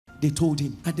They told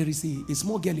him that there is a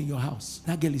small girl in your house.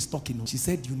 That girl is talking. She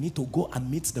said you need to go and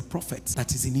meet the prophet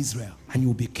that is in Israel and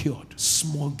you'll be cured.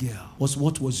 Small girl was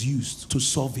what was used to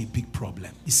solve a big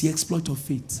problem. You see, exploit of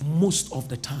faith most of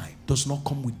the time does not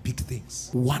come with big things.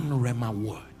 One rhema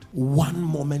word, one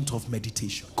moment of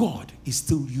meditation. God is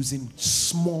still using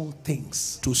small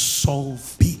things to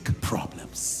solve big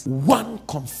problems. One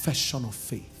confession of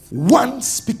faith, one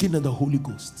speaking in the Holy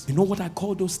Ghost. You know what I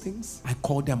call those things? I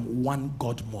call them one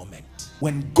God moment.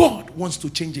 When God wants to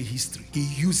change a history, he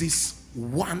uses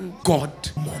one God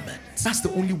moment. That's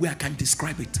the only way I can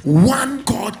describe it. One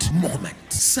God moment.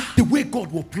 Sir, the way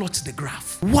God will plot the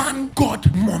graph. One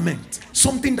God moment.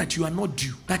 Something that you are not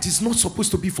due, that is not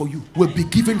supposed to be for you, will be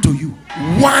given to you.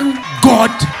 One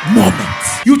God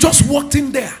moment. You just walked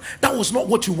in there. That was not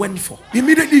what you went for.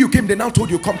 Immediately you came, they now told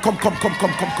you, come.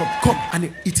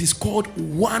 And it is called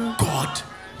one God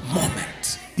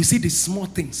moment. You see the small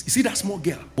things. You see that small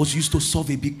girl was used to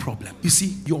solve a big problem. You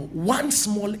see, your one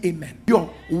small amen, your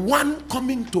one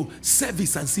coming to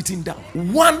service and sitting down,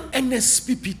 one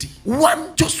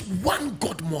NSPPT, just one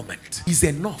God moment is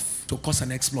enough to cause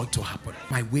an exploit to happen.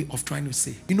 My way of trying to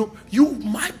say, you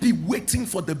might be waiting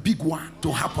for the big one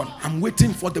to happen. I'm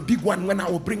waiting for the big one when I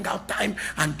will bring out time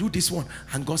and do this one.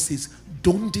 And God says,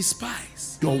 don't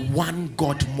despise your one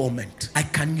God moment. I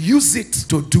can use it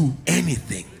to do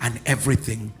anything and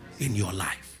everything in your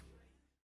life.